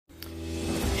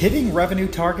Hitting revenue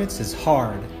targets is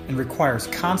hard and requires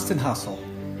constant hustle.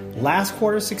 Last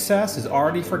quarter's success is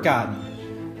already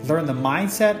forgotten. Learn the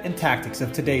mindset and tactics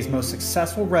of today's most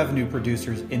successful revenue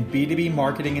producers in B2B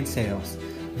marketing and sales.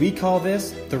 We call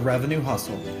this the revenue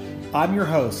hustle. I'm your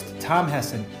host, Tom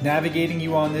Hessen, navigating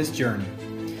you on this journey.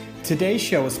 Today's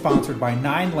show is sponsored by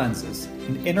 9 Lenses,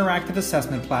 an interactive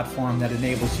assessment platform that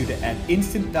enables you to add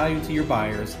instant value to your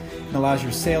buyers and allows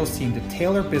your sales team to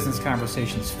tailor business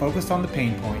conversations focused on the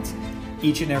pain points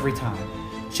each and every time.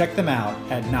 Check them out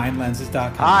at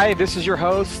 9lenses.com. Hi, this is your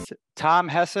host, Tom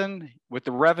Hessen with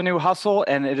the Revenue Hustle,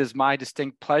 and it is my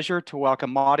distinct pleasure to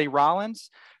welcome Madi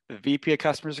Rawlins, the VP of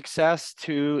Customer Success,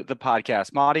 to the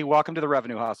podcast. Madi, welcome to the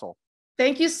Revenue Hustle.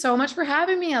 Thank you so much for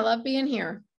having me. I love being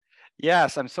here.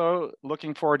 Yes, I'm so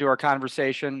looking forward to our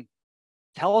conversation.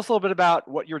 Tell us a little bit about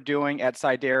what you're doing at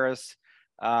Sideris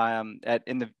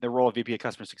in the role of VP of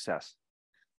Customer Success.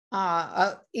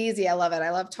 Easy. I love it. I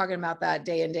love talking about that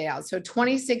day in, day out. So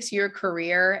 26-year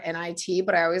career in IT,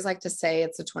 but I always like to say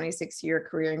it's a 26-year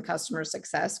career in customer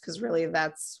success because really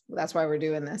that's why we're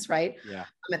doing this, right? Yeah.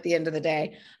 At the end of the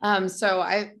day. So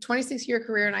I 26-year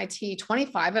career in IT,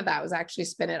 25 of that was actually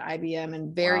spent at IBM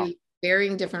in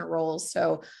varying different roles.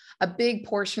 So a big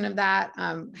portion of that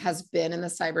has been in the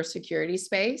cybersecurity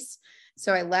space.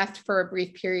 So I left for a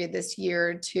brief period this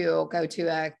year to go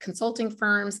to consulting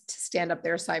firms to stand up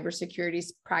their cybersecurity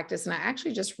practice. And I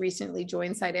actually just recently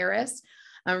joined Sideris.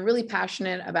 I'm really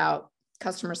passionate about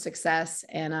customer success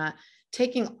and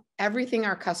taking everything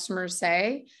our customers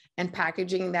say and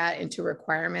packaging that into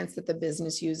requirements that the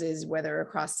business uses, whether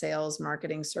across sales,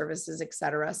 marketing, services, et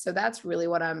cetera. So that's really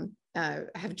what I'm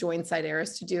have joined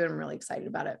Sideris to do. I'm really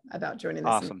excited about joining this.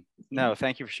 Awesome. No,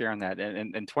 thank you for sharing that.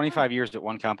 And 25 years at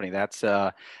one company, that's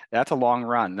a long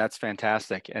run. That's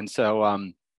fantastic. And so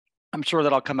I'm sure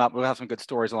that'll come up. We'll have some good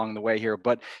stories along the way here,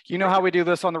 but you know how we do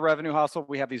this on the Revenue Hustle.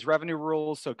 We have these revenue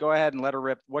rules. So go ahead and let her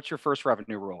rip. What's your first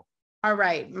revenue rule? All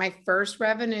right. My first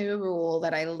revenue rule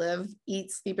that I live,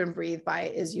 eat, sleep, and breathe by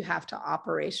is you have to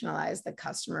operationalize the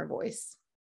customer voice.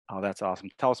 Oh, that's awesome.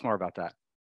 Tell us more about that.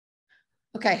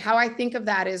 Okay. How I think of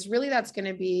that is really that's going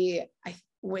to be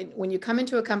when you come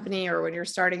into a company or when you're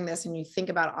starting this and you think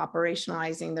about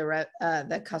operationalizing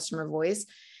the customer voice,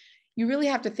 you really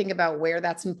have to think about where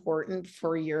that's important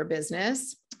for your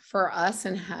business. For us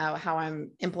and how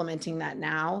I'm implementing that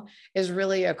now is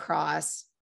really across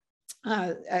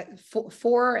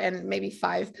 4 and maybe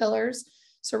 5 pillars.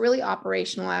 So really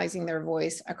operationalizing their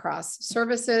voice across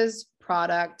services,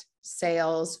 product,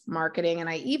 sales, marketing. And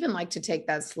I even like to take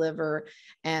that sliver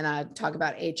and talk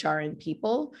about HR and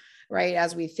people, right?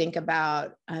 As we think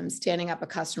about standing up a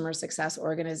customer success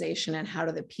organization and how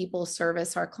do the people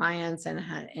service our clients and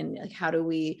how do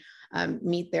we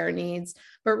meet their needs.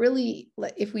 But really,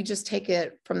 if we just take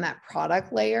it from that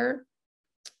product layer,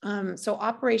 so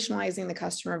operationalizing the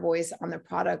customer voice on the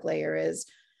product layer is,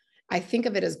 I think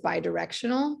of it as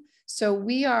bidirectional. So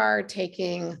we are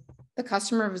taking the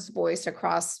customer's voice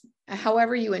across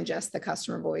however you ingest the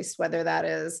customer voice, whether that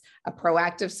is a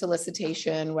proactive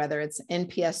solicitation, whether it's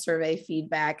NPS survey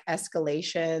feedback,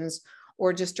 escalations,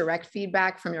 or just direct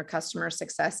feedback from your customer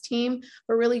success team,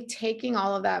 but really taking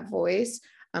all of that voice,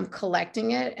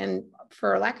 collecting it, and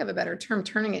for lack of a better term,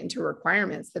 turning it into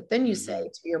requirements that then you say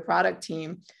to your product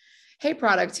team, hey,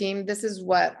 product team, this is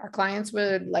what our clients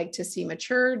would like to see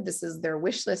matured. This is their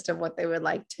wish list of what they would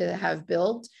like to have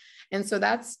built. And so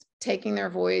that's taking their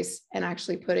voice and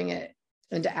actually putting it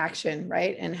into action,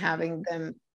 right? And having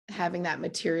that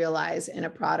materialize in a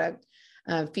product,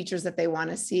 features that they want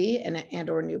to see and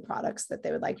or new products that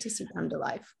they would like to see come to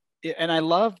life. And I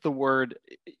love the word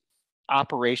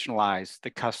operationalize the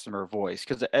customer voice,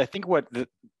 because I think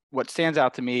what stands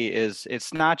out to me is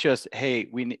it's not just, hey,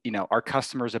 our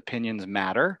customers' opinions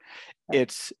matter.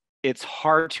 It's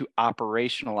hard to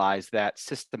operationalize that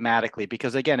systematically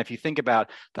because, again, if you think about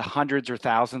the hundreds or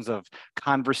thousands of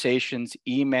conversations,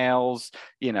 emails,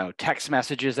 text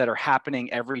messages that are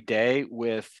happening every day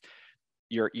with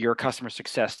your customer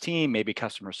success team, maybe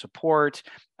customer support,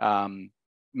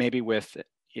 maybe with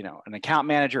an account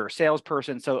manager or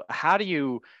salesperson. So how do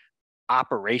you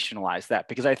operationalize that?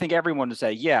 Because I think everyone would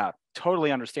say, yeah,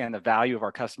 totally understand the value of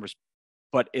our customers,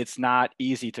 but it's not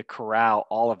easy to corral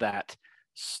all of that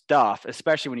stuff,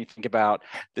 especially when you think about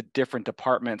the different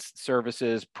departments,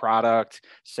 services, product,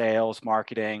 sales,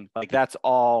 marketing, like that's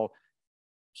all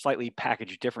slightly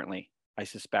packaged differently, I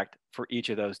suspect, for each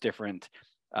of those different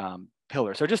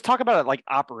pillars. So just talk about it, like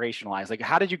operationalize, like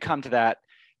how did you come to that?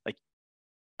 Like,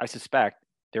 I suspect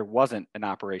there wasn't an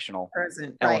operational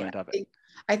element of it.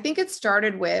 I think it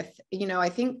started with, I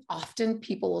think often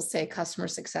people will say customer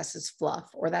success is fluff,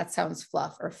 or that sounds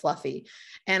fluff or fluffy.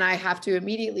 And I have to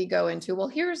immediately go into, well,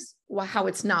 here's how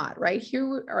it's not, right?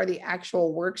 Here are the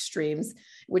actual work streams,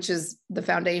 which is the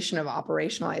foundation of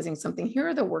operationalizing something. Here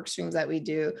are the work streams that we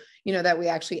do, that we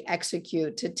actually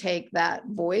execute to take that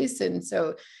voice. And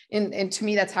so, and to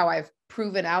me, that's how I've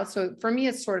proven out. So for me,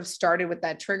 it sort of started with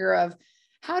that trigger of,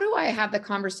 how do I have the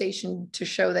conversation to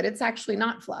show that it's actually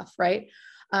not fluff, right?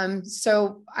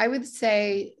 So I would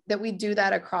say that we do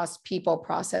that across people,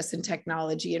 process, and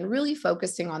technology, and really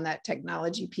focusing on that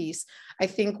technology piece. I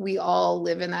think we all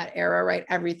live in that era, right?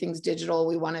 Everything's digital.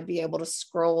 We want to be able to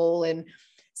scroll and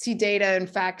see data and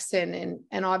facts and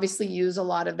obviously use a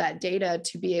lot of that data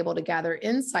to be able to gather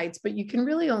insights. But you can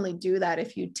really only do that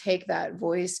if you take that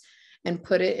voice and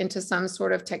put it into some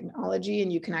sort of technology,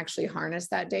 and you can actually harness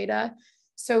that data.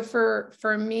 So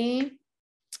for me,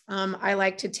 I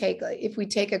like to take, if we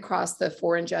take across the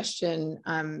 4 ingestion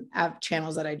app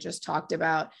channels that I just talked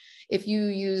about, if you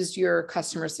used your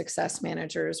customer success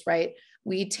managers, right,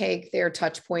 we take their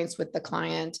touch points with the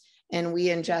client and we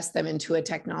ingest them into a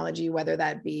technology, whether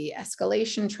that be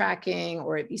escalation tracking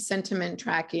or it be sentiment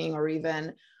tracking or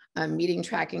even meeting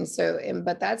tracking. So,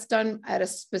 but that's done at a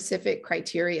specific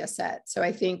criteria set. So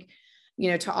I think,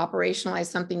 to operationalize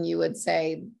something, you would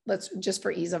say, let's just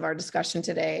for ease of our discussion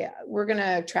today, we're going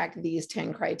to track these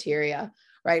 10 criteria,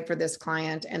 right, for this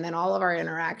client. And then all of our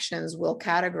interactions will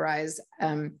categorize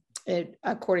it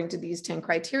according to these 10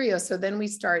 criteria. So then we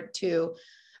start to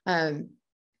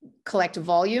collect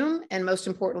volume and most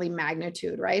importantly,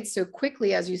 magnitude, right? So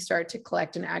quickly, as you start to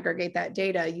collect and aggregate that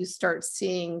data, you start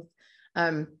seeing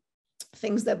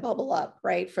things that bubble up,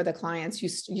 right? For the clients,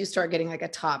 you start getting like a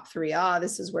top 3.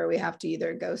 This is where we have to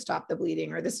either go stop the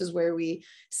bleeding, or this is where we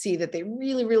see that they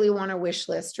really, really want a wish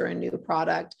list or a new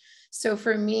product. So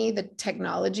for me, the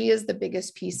technology is the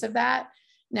biggest piece of that.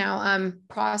 Now,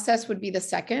 process would be the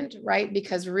second, right?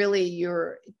 Because really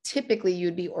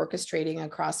you'd be orchestrating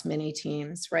across many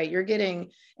teams, right? You're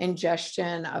getting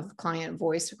ingestion of client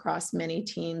voice across many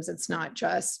teams. It's not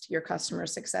just your customer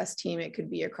success team. It could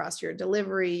be across your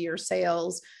delivery, your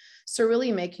sales. So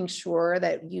really making sure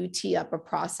that you tee up a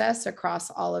process across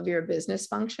all of your business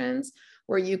functions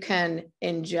where you can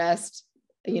ingest,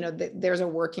 there's a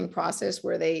working process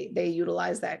where they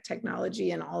utilize that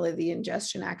technology and all of the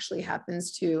ingestion actually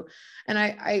happens to, and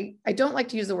I don't like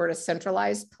to use the word a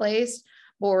centralized place,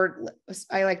 or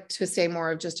I like to say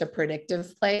more of just a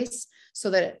predictive place, so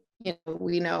that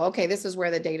we know, okay, this is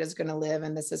where the data is going to live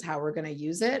and this is how we're going to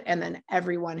use it. And then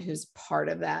everyone who's part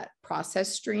of that process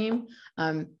stream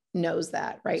knows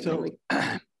that, right? So,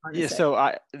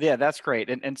 that's great.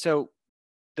 And so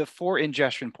the 4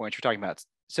 ingestion points you're talking about,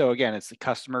 so again, it's the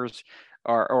customers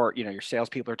or your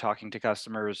salespeople are talking to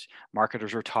customers,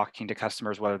 marketers are talking to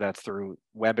customers, whether that's through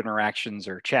web interactions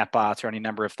or chatbots or any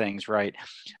number of things, right?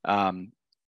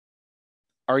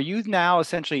 Are you now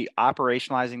essentially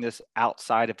operationalizing this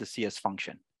outside of the CS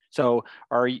function? So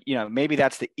maybe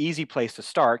that's the easy place to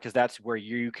start because that's where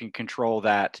you can control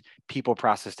that people,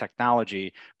 process,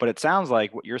 technology. But it sounds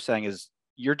like what you're saying is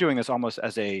you're doing this almost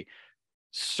as a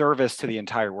service to the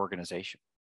entire organization.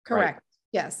 Correct. Right?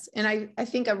 Yes. And I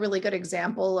think a really good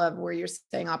example of where you're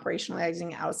saying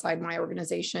operationalizing outside my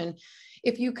organization,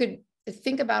 if you could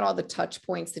think about all the touch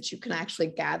points that you can actually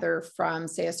gather from,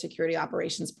 say, a security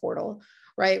operations portal,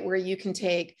 right? Where you can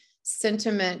take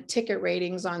sentiment, ticket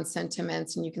ratings on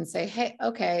sentiments, and you can say, hey,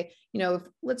 okay,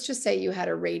 let's just say you had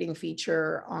a rating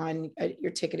feature on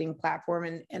your ticketing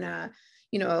platform and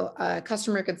a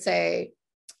customer could say,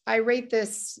 I rate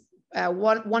this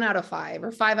 1 out of 5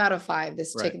 or 5 out of 5,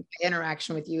 this right. Ticket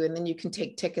interaction with you. And then you can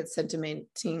take ticket sentiment,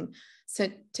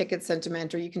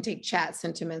 or you can take chat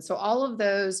sentiment. So all of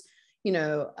those,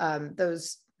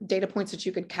 those data points that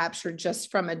you could capture just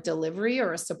from a delivery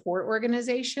or a support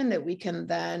organization that we can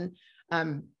then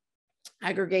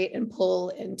aggregate and pull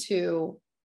into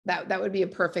that would be a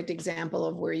perfect example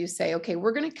of where you say, okay,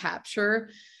 we're going to capture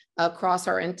across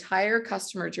our entire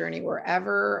customer journey,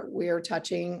 wherever we're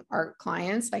touching our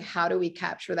clients, like how do we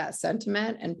capture that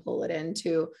sentiment and pull it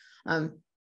into,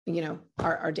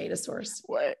 our data source.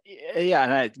 Well, yeah,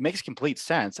 and it makes complete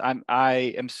sense.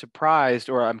 I am surprised,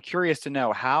 or I'm curious to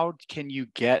know, how can you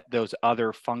get those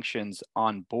other functions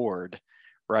on board,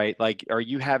 right? Like, are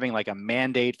you having like a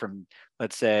mandate from,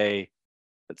 let's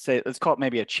call it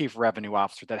maybe a chief revenue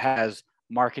officer that has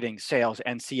marketing, sales,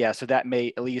 and CS, so that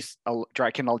may at least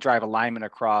drive alignment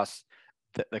across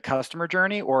the customer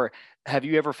journey, or have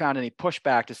you ever found any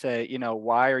pushback to say,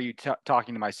 why are you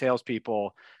talking to my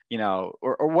salespeople,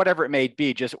 or whatever it may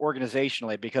be, just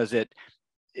organizationally, because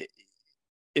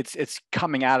it's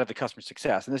coming out of the customer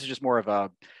success, and this is just more of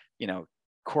a,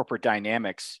 corporate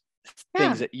dynamics,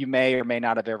 things that you may or may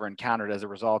not have ever encountered as a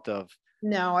result of.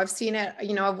 No, I've seen it.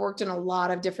 I've worked in a lot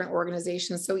of different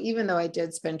organizations. So even though I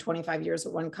did spend 25 years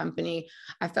at one company,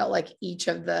 I felt like each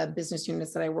of the business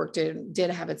units that I worked in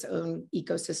did have its own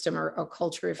ecosystem or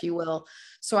culture, if you will.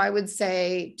 So I would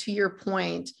say, to your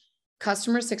point,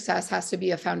 customer success has to be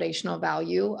a foundational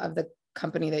value of the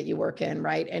company that you work in,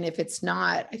 right? And if it's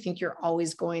not, I think you're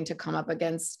always going to come up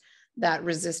against that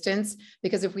resistance,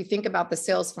 because if we think about the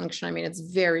sales function, I mean, it's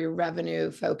very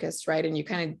revenue focused, right? And you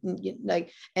kind of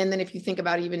like, and then if you think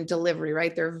about even delivery,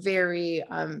 right, they're very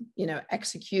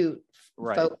execute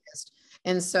focused.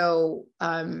 And so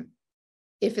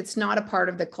if it's not a part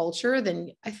of the culture,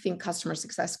 then I think customer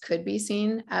success could be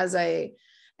seen as a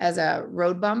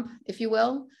road bump, if you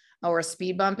will, or a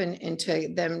speed bump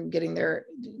into them getting their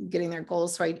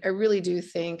goals. So I really do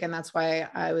think, and that's why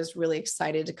I was really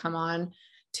excited to come on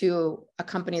to a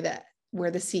company where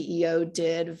the CEO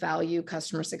did value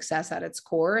customer success at its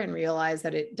core and realize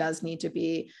that it does need to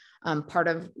be part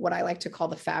of what I like to call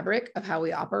the fabric of how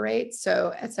we operate.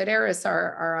 So at Sideris,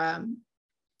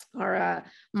 our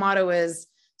motto is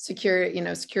security,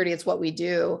 it's what we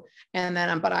do. And then,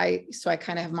 I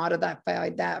kind of have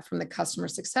modified that from the customer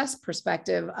success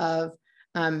perspective of,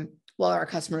 our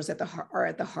customers are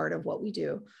at the heart of what we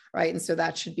do, right? And so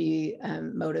that should be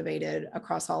motivated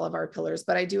across all of our pillars.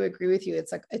 But I do agree with you.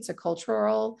 It's a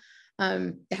cultural,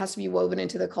 it has to be woven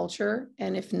into the culture.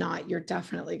 And if not, you're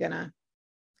definitely going to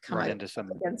come right into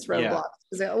some against roadblocks.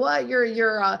 Well,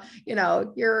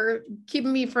 you're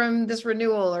keeping me from this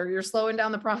renewal, or you're slowing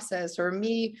down the process, or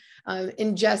me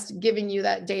in just giving you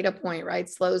that data point, right,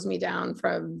 slows me down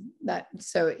from that.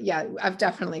 So yeah, I've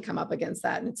definitely come up against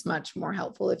that, and it's much more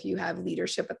helpful if you have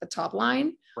leadership at the top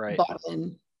line, bought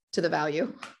in to the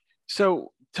value.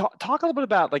 So talk a little bit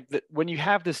about when you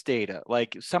have this data,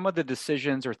 like some of the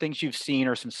decisions or things you've seen,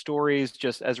 or some stories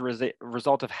just as a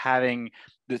result of having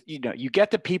the, you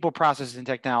get the people, processes, and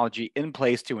technology in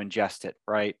place to ingest it,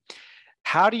 right?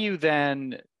 How do you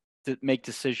then make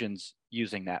decisions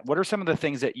using that? What are some of the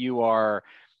things that you are,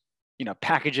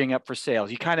 packaging up for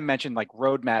sales? You kind of mentioned like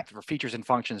roadmap for features and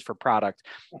functions for product.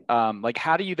 Like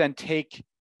how do you then take,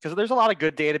 because there's a lot of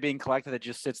good data being collected that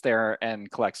just sits there and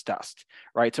collects dust,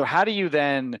 right? So how do you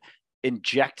then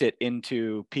inject it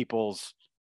into people's,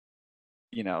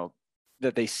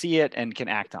 that they see it and can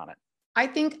act on it? I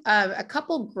think a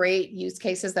couple great use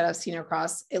cases that I've seen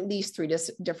across at least 3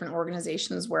 different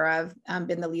organizations where I've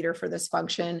been the leader for this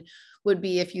function would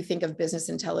be, if you think of business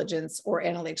intelligence or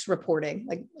analytics reporting,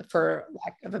 like for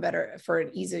lack of for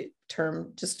an easy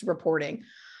term, just reporting.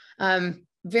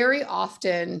 Very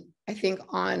often, I think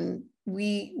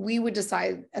we would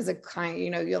decide as a client,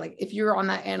 you're like, if you're on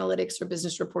that analytics or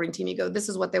business reporting team, you go, this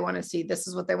is what they want to see. This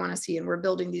is what they want to see. And we're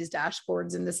building these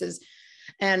dashboards, and this is,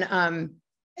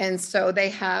 and so they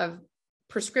have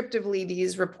prescriptively,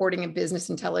 these reporting and business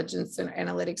intelligence and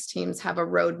analytics teams have a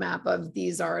roadmap of,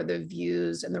 these are the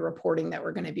views and the reporting that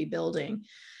we're going to be building.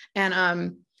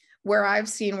 And where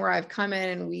I've come in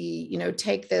and we,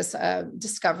 take this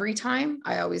discovery time,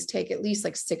 I always take at least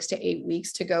like 6 to 8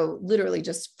 weeks to go literally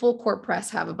just full court press,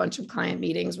 have a bunch of client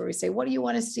meetings where we say, what do you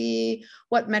want to see?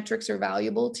 What metrics are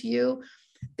valuable to you?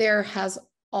 There has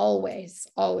always,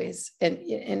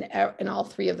 in all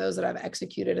 3 of those that I've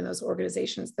executed in those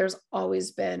organizations, there's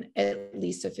always been at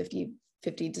least a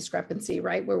 50-50 discrepancy,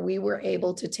 right? Where we were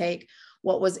able to take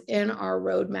what was in our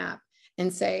roadmap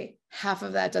and say, half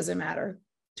of that doesn't matter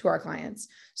to our clients.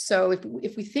 So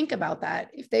if we think about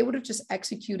that, if they would have just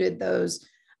executed those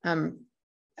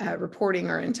reporting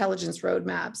or intelligence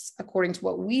roadmaps according to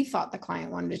what we thought the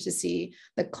client wanted to see,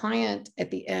 the client at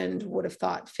the end would have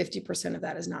thought 50% of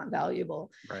that is not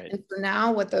valuable. Right. And so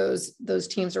now what those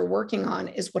teams are working on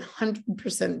is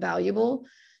 100% valuable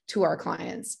to our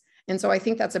clients. And so I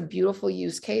think that's a beautiful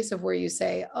use case of where you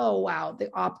say, oh, wow, the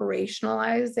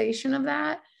operationalization of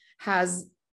that has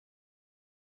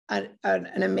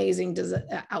an amazing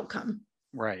outcome.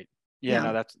 Right. Yeah.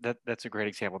 No, that's a great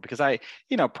example, because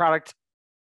product,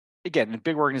 again, in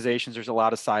big organizations, there's a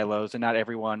lot of silos and not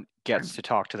everyone gets to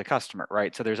talk to the customer,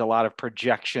 right? So there's a lot of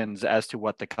projections as to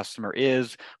what the customer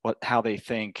is, how they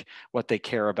think, what they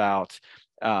care about.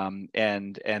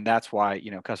 And that's why,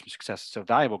 customer success is so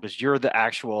valuable, because you're the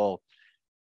actual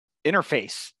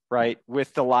interface, right,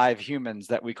 with the live humans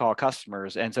that we call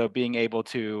customers. And so being able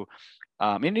to,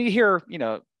 and you hear,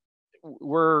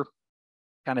 we're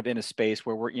kind of in a space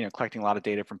where we're, collecting a lot of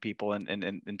data from people and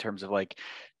in terms of like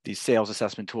these sales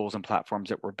assessment tools and platforms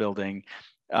that we're building.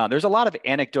 There's a lot of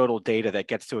anecdotal data that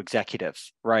gets to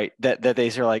executives, right? That they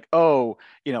say like, oh,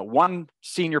 one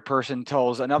senior person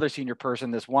tells another senior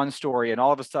person this one story, and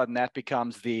all of a sudden that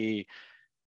becomes the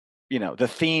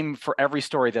theme for every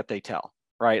story that they tell,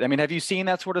 right? I mean, have you seen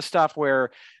that sort of stuff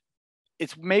where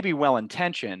it's maybe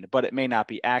well-intentioned, but it may not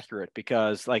be accurate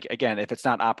because, like, again, if it's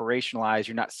not operationalized,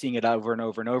 you're not seeing it over and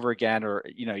over and over again, or,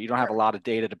 you don't have a lot of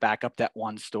data to back up that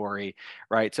one story,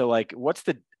 right? So like, what's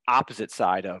the opposite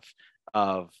side of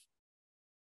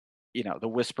the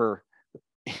whisper,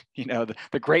 the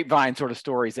grapevine sort of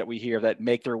stories that we hear that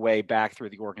make their way back through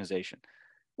the organization?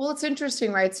 Well, it's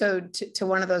interesting, right? So to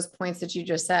one of those points that you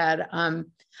just said,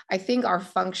 I think our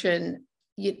function,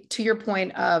 to your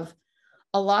point of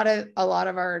a lot of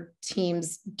our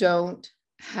teams don't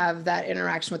have that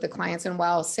interaction with the clients. And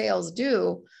while sales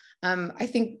do, I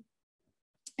think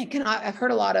I've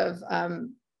heard a lot of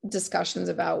discussions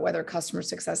about whether customer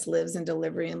success lives in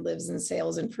delivery and lives in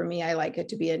sales. And for me, I like it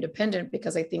to be independent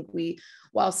because I think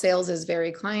while sales is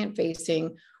very client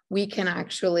facing, we can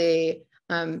actually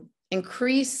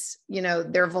increase,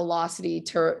 their velocity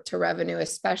to revenue,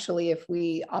 especially if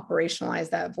we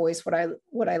operationalize that voice.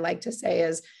 What I like to say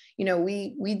is,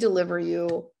 we deliver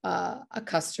you a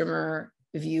customer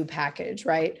view package,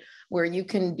 right? Where you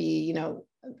can be,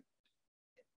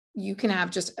 you can have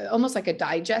just almost like a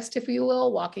digest, if you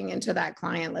will, walking into that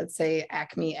client, let's say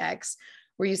Acme X,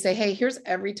 where you say, hey, here's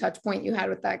every touch point you had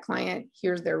with that client.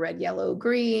 Here's their red, yellow,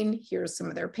 green. Here's some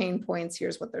of their pain points.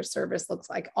 Here's what their service looks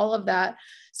like, all of that.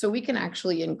 So we can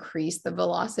actually increase the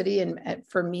velocity and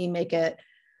for me, make it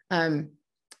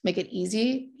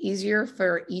easier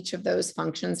for each of those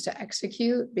functions to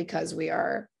execute because we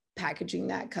are packaging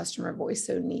that customer voice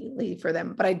so neatly for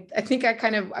them. But I think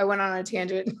I went on a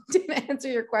tangent and didn't answer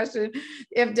your question.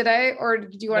 Did I, or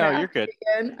do you want to? No, you're good.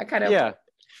 Again?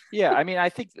 Yeah. I mean, I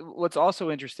think what's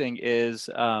also interesting is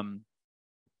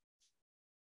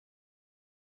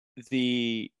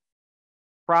the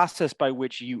process by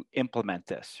which you implement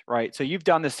this, right? So you've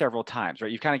done this several times,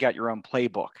 right? You've kind of got your own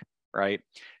playbook, right?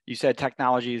 You said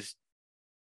technology is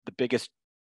the biggest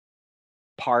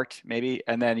part, maybe,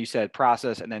 and then you said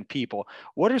process and then people.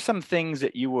 What are some things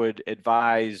that you would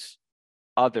advise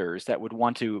others that would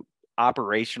want to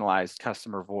operationalize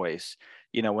customer voice,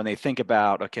 when they think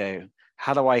about, okay,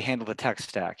 how do I handle the tech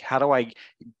stack? How do I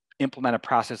implement a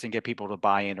process and get people to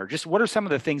buy in? Or just what are some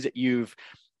of the things that you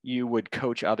would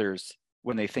coach others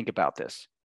when they think about this?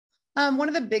 One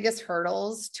of the biggest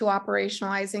hurdles to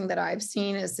operationalizing that I've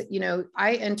seen is that,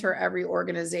 I enter every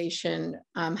organization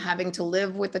having to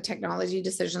live with the technology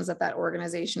decisions that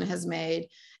organization has made,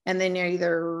 and then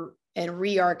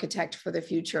re-architect for the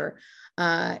future.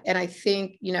 And I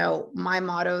think, my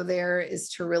motto there is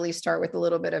to really start with a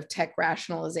little bit of tech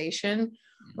rationalization,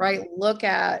 right? Look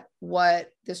at what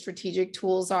the strategic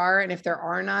tools are. And if there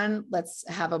are none, let's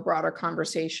have a broader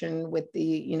conversation with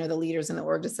the leaders in the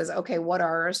org that says, okay, what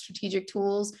are our strategic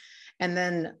tools? And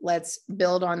then let's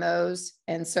build on those.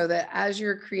 And so that as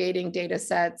you're creating data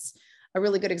sets, a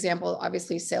really good example,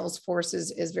 obviously Salesforce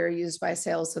is very used by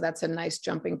sales. So that's a nice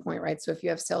jumping point, right? So if you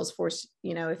have Salesforce,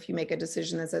 if you make a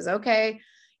decision that says, okay,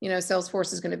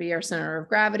 Salesforce is going to be our center of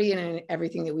gravity and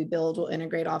everything that we build will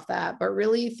integrate off that, but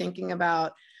really thinking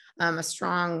about a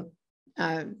strong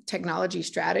technology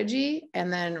strategy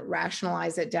and then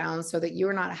rationalize it down so that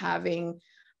you're not having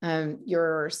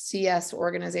your CS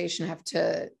organization have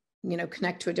to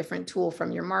connect to a different tool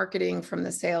from your marketing, from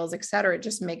the sales, et cetera. It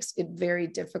just makes it very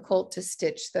difficult to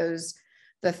stitch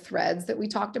the threads that we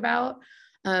talked about.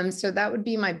 So that would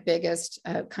be my biggest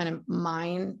kind of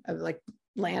landmine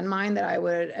that I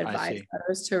would advise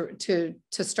others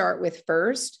to start with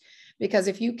first, because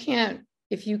if you can't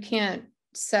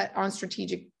set on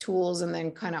strategic tools and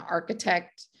then kind of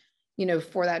architect,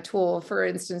 for that tool, for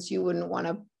instance, you wouldn't want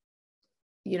to,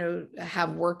 have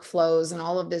workflows and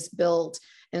all of this built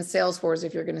in Salesforce.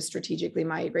 If you're going to strategically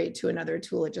migrate to another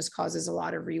tool, it just causes a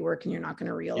lot of rework and you're not going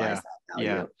to realize that value.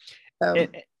 Yeah. So,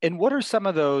 and what are some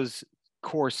of those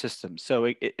core systems?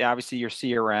 So obviously your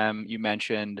CRM, you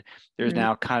mentioned, there's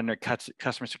now kind of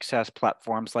customer success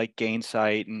platforms like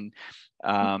Gainsight and,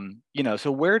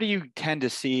 so where do you tend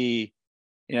to see,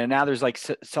 now there's like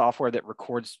software that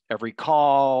records every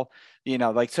call,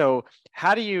 so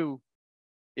how do you,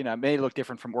 it may look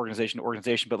different from organization to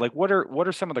organization, but like, what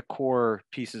are some of the core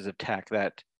pieces of tech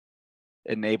that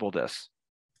enable this?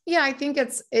 Yeah, I think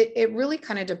it really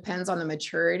kind of depends on the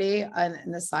maturity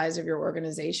and the size of your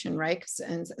organization, right?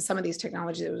 And some of these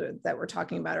technologies that we're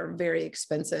talking about are very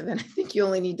expensive, and I think you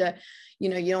only need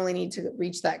to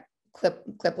reach that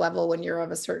clip level when you're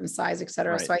of a certain size, et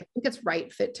cetera. Right. So I think it's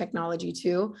right fit technology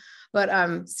too, but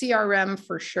CRM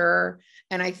for sure.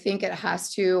 And I think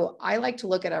I like to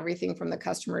look at everything from the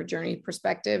customer journey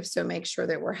perspective. So make sure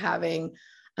that we're having,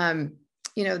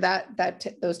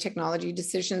 those technology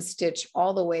decisions stitch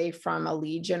all the way from a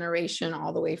lead generation,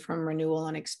 all the way from renewal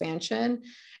and expansion.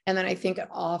 And then I think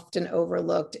often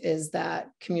overlooked is that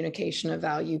communication of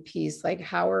value piece. Like,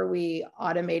 how are we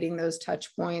automating those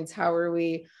touch points? How are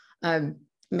we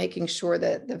making sure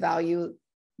that the value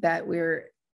that we're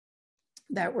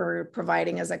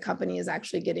providing as a company is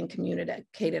actually getting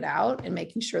communicated out, and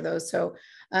making sure those. So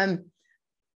yes,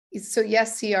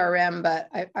 CRM, but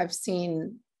I've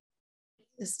seen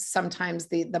sometimes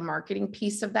the marketing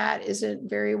piece of that isn't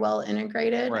very well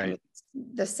integrated. Right. I mean,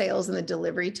 the sales and the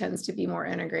delivery tends to be more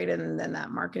integrated, and then that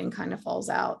marketing kind of falls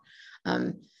out.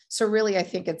 So really, I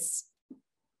think it's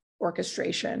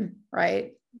orchestration,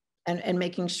 right? And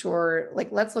making sure,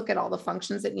 like, let's look at all the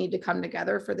functions that need to come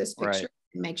together for this picture, Right.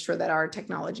 and make sure that our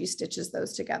technology stitches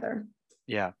those together.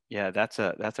 Yeah. That's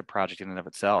a project in and of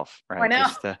itself, right? I know.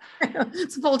 Just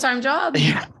It's a full-time job.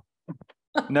 Yeah.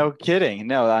 No kidding.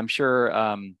 No, I'm sure.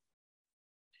 That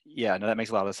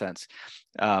makes a lot of sense.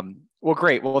 Well,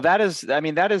 great. Well, that is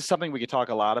something we could talk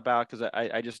a lot about, because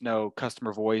I just know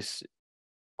customer voice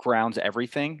grounds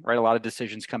everything, right? A lot of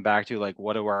decisions come back to, like,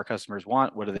 what do our customers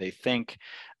want? What do they think?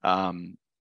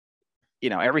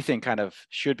 Everything kind of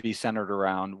should be centered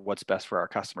around what's best for our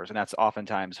customers. And that's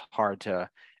oftentimes hard to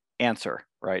answer,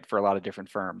 right? For a lot of different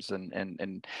firms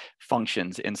and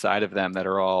functions inside of them that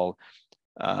are all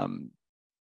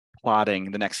plotting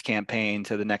the next campaign,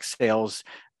 to the next sales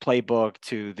playbook,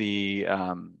 to the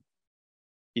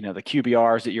the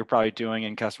QBRs that you're probably doing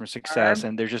in customer success.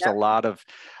 And there's just a lot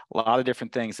of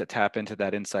different things that tap into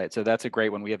that insight. So that's a great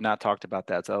one. We have not talked about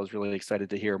that. So I was really excited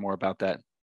to hear more about that.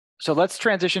 So let's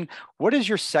transition. What is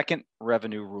your second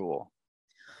revenue rule?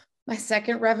 My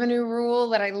second revenue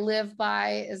rule that I live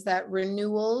by is that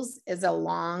renewals is a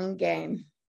long game.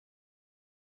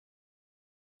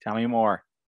 Tell me more.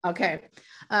 Okay.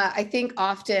 I think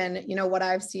often, what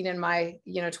I've seen in my,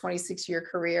 26-year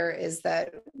career is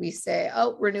that we say,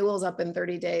 oh, renewals up in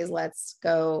 30 days. Let's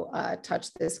go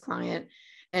touch this client.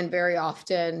 And very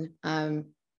often,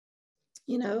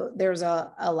 there's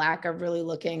a lack of really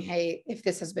looking, hey, if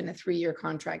this has been a 3-year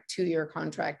contract, 2-year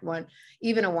contract,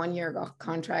 even a 1-year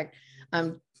contract,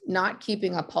 not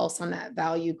keeping a pulse on that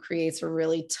value creates a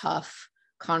really tough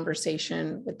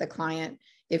conversation with the client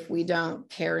if we don't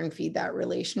care and feed that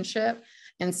relationship.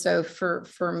 And so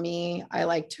for me, I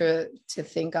like to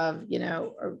think of,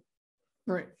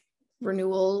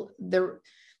 renewal, the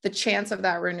chance of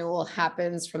that renewal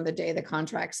happens from the day the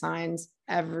contract signs,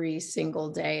 every single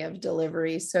day of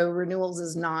delivery. So renewals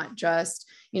is not just,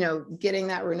 getting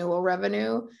that renewal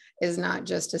revenue is not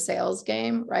just a sales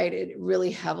game, right? It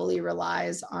really heavily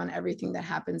relies on everything that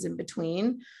happens in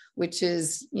between, which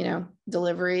is,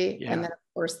 delivery. Yeah. And then of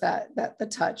course that the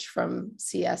touch from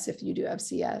CS, if you do have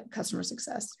CS, customer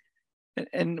success.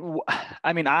 And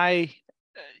I mean,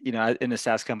 in a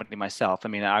SaaS company myself,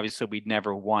 obviously we'd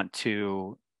never want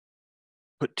to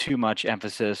put too much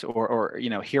emphasis or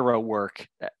hero work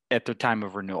at the time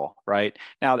of renewal, right?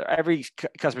 Now, every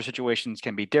customer situations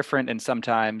can be different, and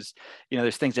sometimes,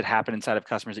 there's things that happen inside of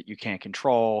customers that you can't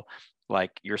control,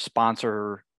 like your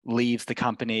sponsor leaves the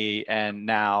company and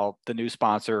now the new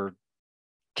sponsor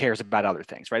cares about other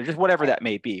things, right? Just whatever that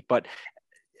may be. But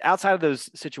outside of those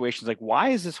situations, like, why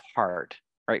is this hard,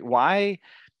 right? Why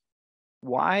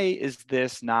is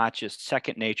this not just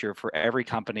second nature for every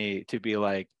company to be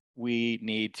like, we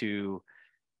need to,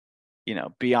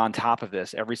 be on top of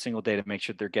this every single day to make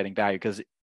sure they're getting value? Because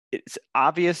it's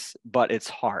obvious, but it's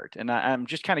hard. And I'm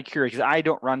just kind of curious, because I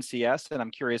don't run CS, and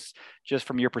I'm curious, just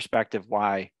from your perspective,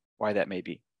 why that may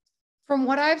be. From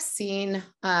what I've seen,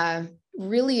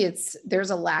 really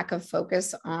there's a lack of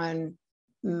focus on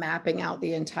mapping out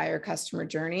the entire customer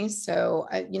journey. So,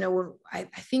 I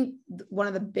think one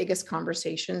of the biggest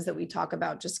conversations that we talk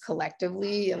about just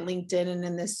collectively in LinkedIn and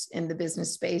in the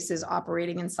business space is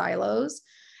operating in silos.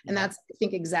 And that's, I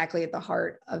think, exactly at the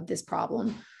heart of this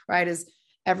problem, right? Is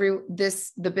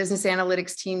the business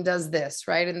analytics team does this,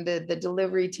 right? And the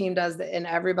delivery team does that, and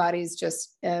everybody's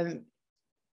just,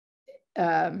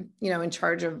 in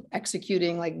charge of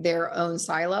executing like their own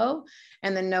silo.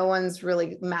 And then no one's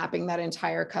really mapping that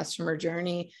entire customer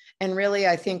journey. And really,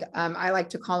 I think I like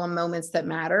to call them moments that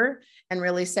matter, and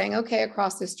really saying, okay,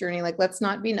 across this journey, like, let's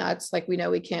not be nuts. Like, we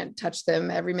know we can't touch them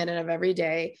every minute of every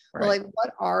day. Right. But like,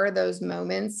 what are those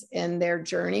moments in their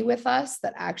journey with us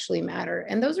that actually matter?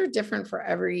 And those are different for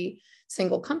every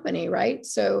single company, right?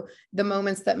 So the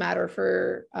moments that matter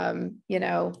for,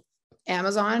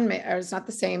 Amazon is not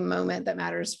the same moment that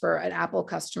matters for an Apple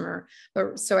customer.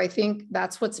 But so I think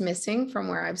that's what's missing from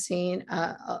where I've seen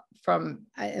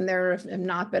and there have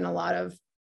not been a lot of,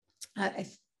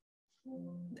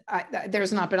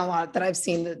 there's not been a lot that I've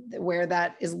seen where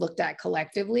that is looked at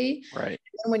collectively. Right.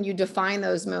 And when you define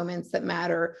those moments that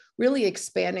matter, really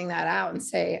expanding that out and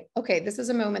say, okay, this is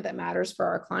a moment that matters for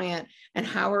our client, and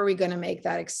how are we going to make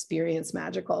that experience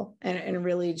magical and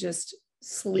really just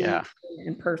sleek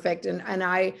and perfect. And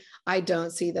I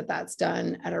don't see that that's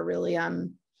done at a really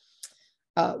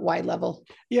wide level.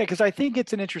 Yeah, because I think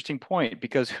it's an interesting point,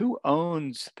 because who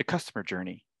owns the customer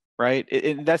journey, right?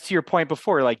 And that's to your point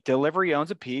before, like delivery owns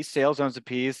a piece, sales owns a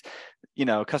piece,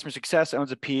 customer success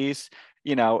owns a piece,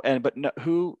 but no,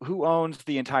 who owns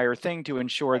the entire thing to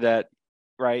ensure that,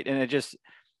 right? And it just,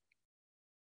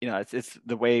 it's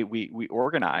the way we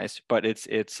organize, but it's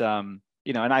and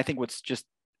I think what's just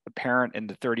apparent in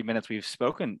the 30 minutes we've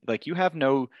spoken, like, you have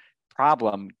no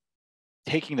problem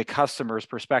taking the customer's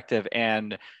perspective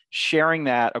and sharing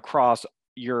that across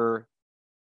your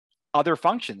other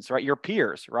functions, right? Your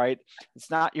peers, right?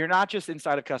 You're not just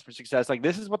inside of customer success. Like,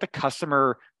 this is what the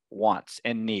customer wants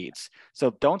and needs.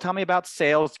 So don't tell me about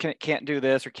sales can't do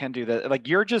this or can do that. Like,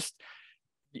 you're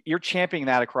championing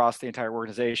that across the entire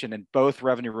organization in both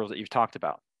revenue rules that you've talked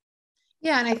about.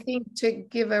 Yeah. And I think, to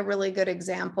give a really good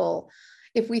example,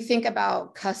 if we think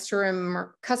about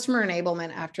customer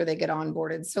enablement after they get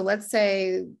onboarded. So let's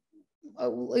say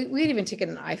we'd even take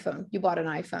an iPhone. You bought an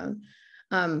iPhone.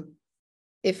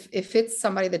 If it's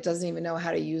somebody that doesn't even know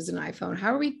how to use an iPhone,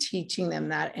 how are we teaching them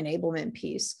that enablement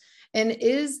piece? And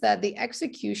is that the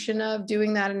execution of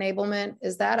doing that enablement,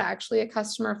 is that actually a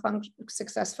customer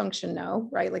success function? No,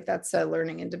 right? Like, that's a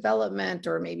learning and development,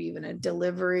 or maybe even a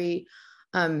delivery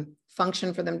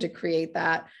function for them to create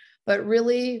that. But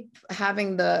really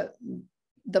having the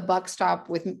buck stop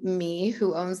with me,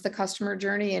 who owns the customer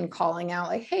journey, and calling out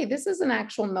like, hey, this is an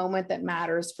actual moment that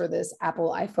matters for this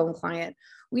Apple iPhone client.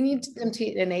 We need them to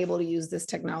enable to use this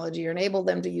technology, or enable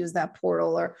them to use that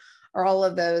portal, or all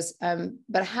of those.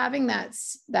 But having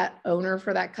that owner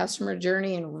for that customer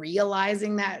journey, and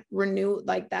realizing that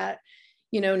like that,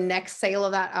 next sale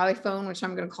of that iPhone, which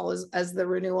I'm going to call as the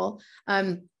renewal,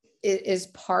 is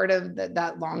part of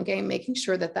that long game, making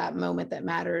sure that moment that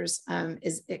matters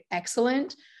is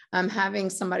excellent. Having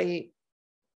somebody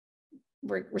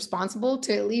responsible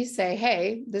to at least say,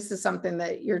 hey, this is something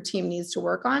that your team needs to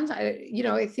work on.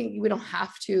 I think we don't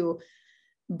have to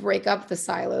break up the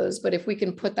silos, but if we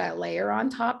can put that layer on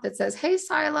top that says, hey,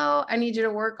 silo, I need you to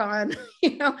work on,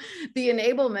 the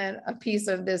enablement, a piece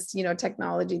of this,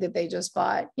 technology that they just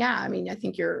bought. Yeah. I mean, I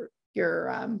think you're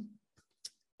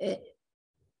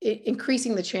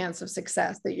increasing the chance of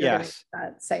success that you're going to get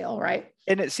that sale, right?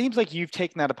 And it seems like you've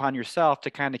taken that upon yourself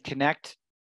to kind of connect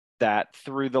that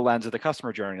through the lens of the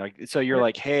customer journey. Like, so you're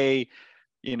like, hey,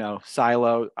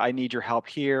 silo, I need your help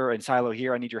here, and silo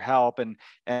here, I need your help. And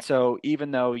so even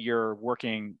though you're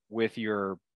working with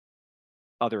your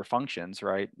other functions,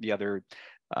 right,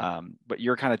 but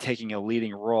you're kind of taking a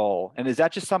leading role. And is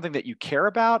that just something that you care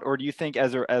about, or do you think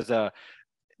as the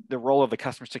role of the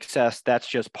customer success, that's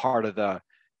just part of the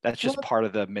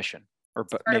mission? Or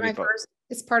maybe both.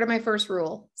 It's part of my first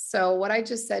rule. So what I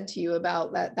just said to you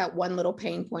about that one little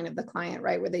pain point of the client,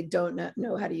 right, where they don't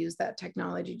know how to use that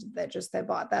technology that they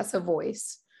bought, that's a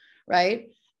voice, right?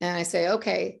 And I say,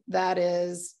 okay, that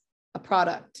is a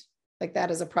product. Like,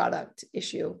 that is a product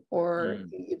issue, or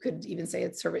you could even say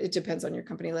it's service. It depends on your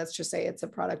company. Let's just say it's a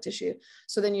product issue.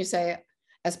 So then you say,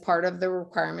 as part of the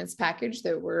requirements package,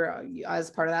 that we're as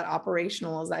part of that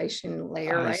operationalization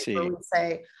layer, right? Where we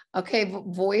say, okay,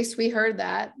 voice, we heard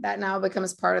that now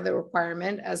becomes part of the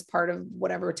requirement as part of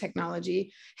whatever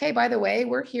technology. Hey, by the way,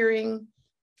 we're hearing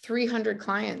 300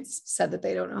 clients said that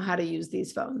they don't know how to use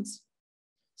these phones.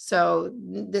 So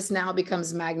this now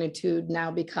becomes magnitude, now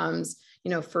becomes,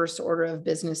 first order of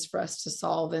business for us to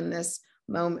solve in this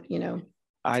moment,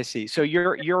 I see. So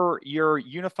your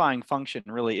unifying function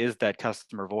really is that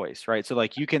customer voice, right? So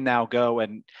like, you can now go,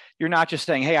 and you're not just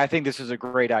saying, hey, I think this is a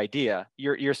great idea.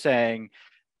 You're saying,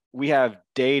 we have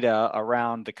data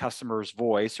around the customer's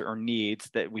voice or needs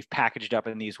that we've packaged up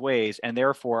in these ways. And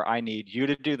therefore I need you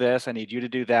to do this. I need you to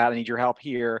do that. I need your help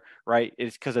here, right?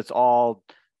 It's because it's all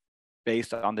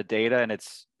based on the data and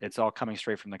it's all coming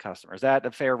straight from the customer. Is that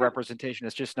a fair representation?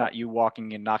 It's just not you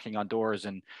walking and knocking on doors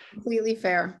and. Completely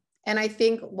fair. And I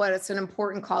think it's an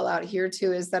important call out here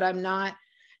too, is that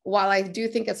while I do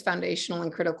think it's foundational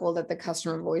and critical that the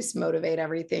customer voice motivate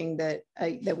everything that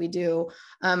we do,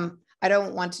 I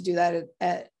don't want to do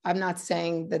that. I'm not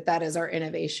saying that is our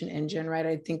innovation engine, right?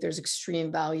 I think there's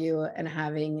extreme value in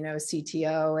having, a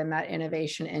CTO and that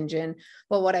innovation engine.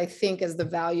 But what I think is the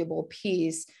valuable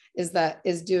piece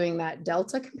is doing that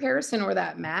delta comparison or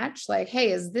that match. Like,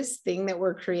 hey, is this thing that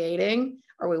we're creating,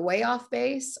 are we way off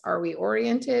base? Are we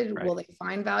oriented? Right. Will they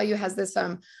find value? Has this,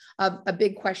 a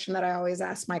big question that I always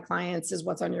ask my clients is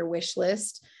what's on your wish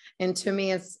list? And to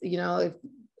me, it's,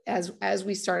 as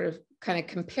we start to kind of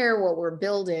compare what we're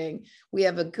building, we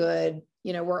have a good,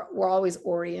 we're always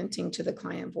orienting to the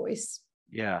client voice.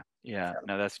 Yeah. Yeah.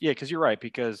 No, because you're right.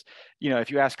 Because, if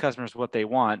you ask customers what they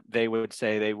want, they would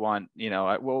say they want,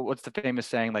 well, what's the famous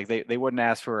saying? Like they wouldn't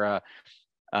ask for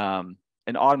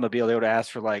an automobile, they would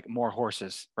ask for like more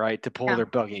horses, right? To pull their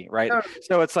buggy, right?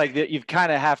 So it's like you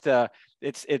kind of have to,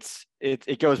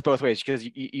 it goes both ways because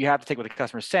you have to take what the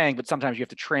customer's saying, but sometimes you have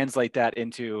to translate that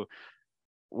into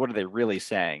what are they really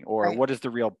saying, or what is the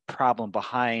real problem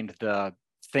behind the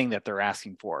thing that they're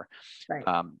asking for. Right.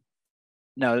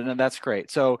 No, that's great.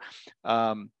 So,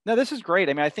 no, this is great.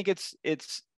 I mean, I think it's,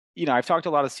 I've talked to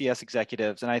a lot of CS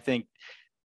executives, and I think,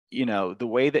 the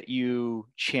way that you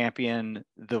champion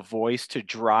the voice to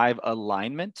drive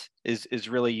alignment is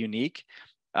really unique.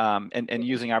 And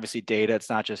using obviously data, it's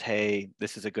not just, hey,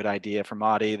 this is a good idea from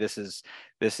Madi. This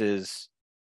is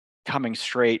coming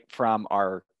straight from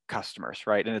our customers,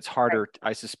 right? And it's harder,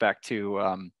 I suspect,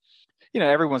 to,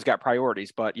 everyone's got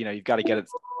priorities, but you've got to get it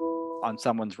on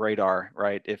someone's radar,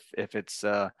 right? If it's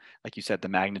like you said, the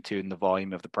magnitude and the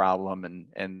volume of the problem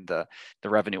and the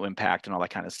revenue impact and all that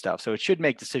kind of stuff. So it should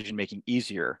make decision making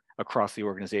easier across the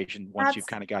organization once you've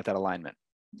kind of got that alignment.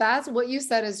 That's what you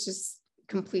said is just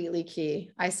completely key.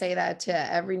 I say that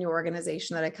to every new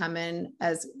organization that I come in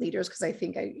as leaders, because I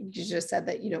think you just said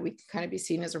that, we can kind of be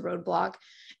seen as a roadblock.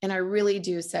 And I really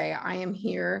do say, I am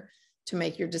here to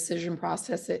make your decision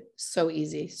process it so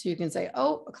easy. So you can say,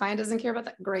 oh, a client doesn't care about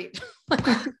that. Great.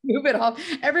 Move it off.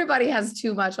 Everybody has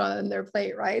too much on their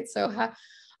plate, right? So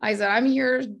I said, I'm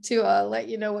here to let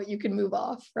you know what you can move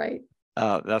off, right?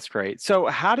 That's great. So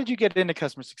how did you get into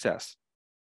customer success?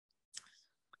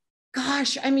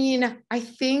 Gosh, I mean, I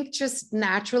think just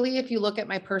naturally, if you look at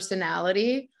my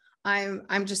personality,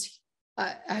 I'm just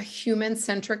a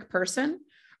human-centric person.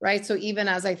 Right. So even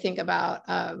as I think about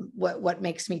what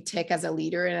makes me tick as a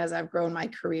leader, and as I've grown my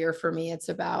career, for me, it's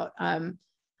about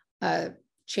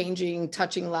changing,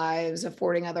 touching lives,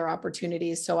 affording other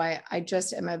opportunities. So I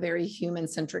just am a very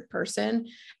human-centric person.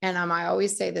 And I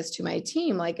always say this to my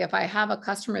team, like if I have a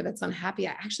customer that's unhappy,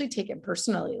 I actually take it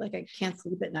personally, like I can't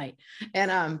sleep at night.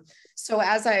 And so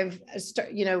as I've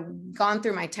gone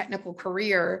through my technical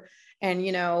career and,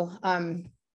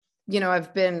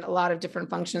 I've been a lot of different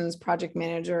functions, project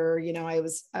manager,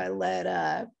 I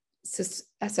led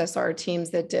SSR teams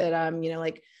that did,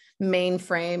 like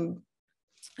mainframe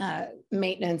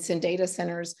maintenance in data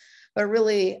centers. But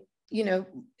really, no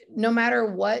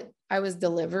matter what I was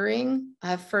delivering,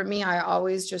 for me, I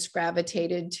always just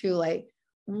gravitated to like,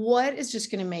 what is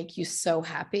just going to make you so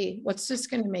happy? What's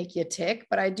just going to make you tick?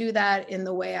 But I do that in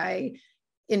the way I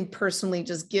personally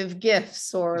just give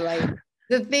gifts or like,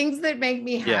 the things that make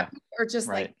me happy are just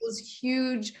like those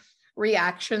huge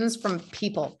reactions from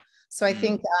people. So I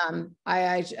think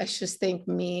I just think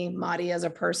me, Madi, as a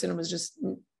person was just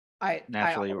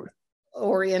naturally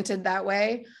oriented that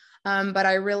way. But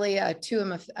I really too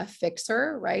am a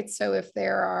fixer, right? So if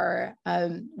there are,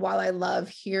 while I love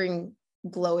hearing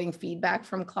glowing feedback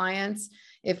from clients,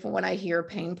 when I hear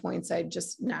pain points, I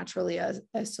just naturally a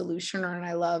solutioner, and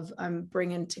I love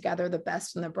bringing together the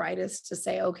best and the brightest to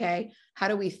say, okay, how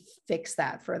do we fix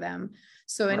that for them?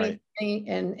 So in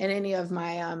any of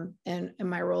my in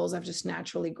my roles, I've just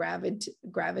naturally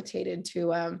gravitated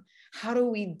to how do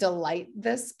we delight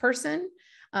this person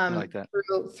like that.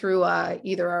 through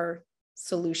either our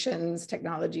solutions,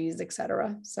 technologies, et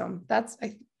cetera. So that's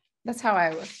how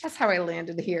I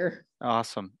landed here.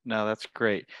 Awesome. No, that's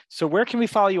great. So where can we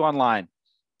follow you online?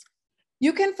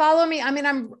 You can follow me. I mean,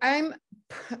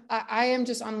 I am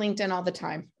just on LinkedIn all the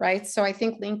time, right? So I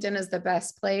think LinkedIn is the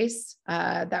best place.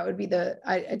 That would be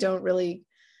I don't really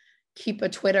keep a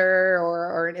Twitter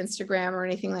or an Instagram or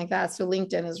anything like that. So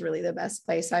LinkedIn is really the best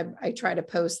place. I try to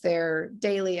post there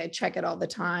daily. I check it all the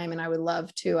time, and I would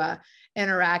love to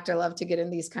interact. I love to get in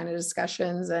these kind of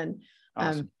discussions, and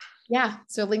Awesome. yeah,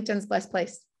 so LinkedIn's the best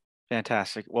place.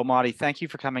 Fantastic. Well, Madi, thank you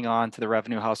for coming on to the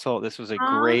Revenue Hustle. This was a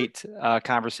great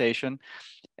conversation,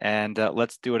 and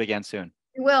let's do it again soon.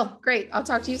 We will. Great. I'll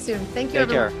talk to you soon. Thank you, Take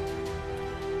everyone.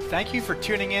 care. Thank you for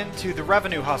tuning in to The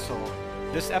Revenue Hustle.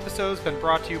 This episode has been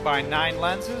brought to you by 9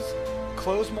 Lenses.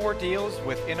 Close more deals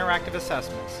with interactive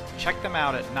assessments. Check them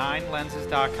out at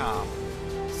 9lenses.com.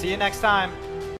 See you next time.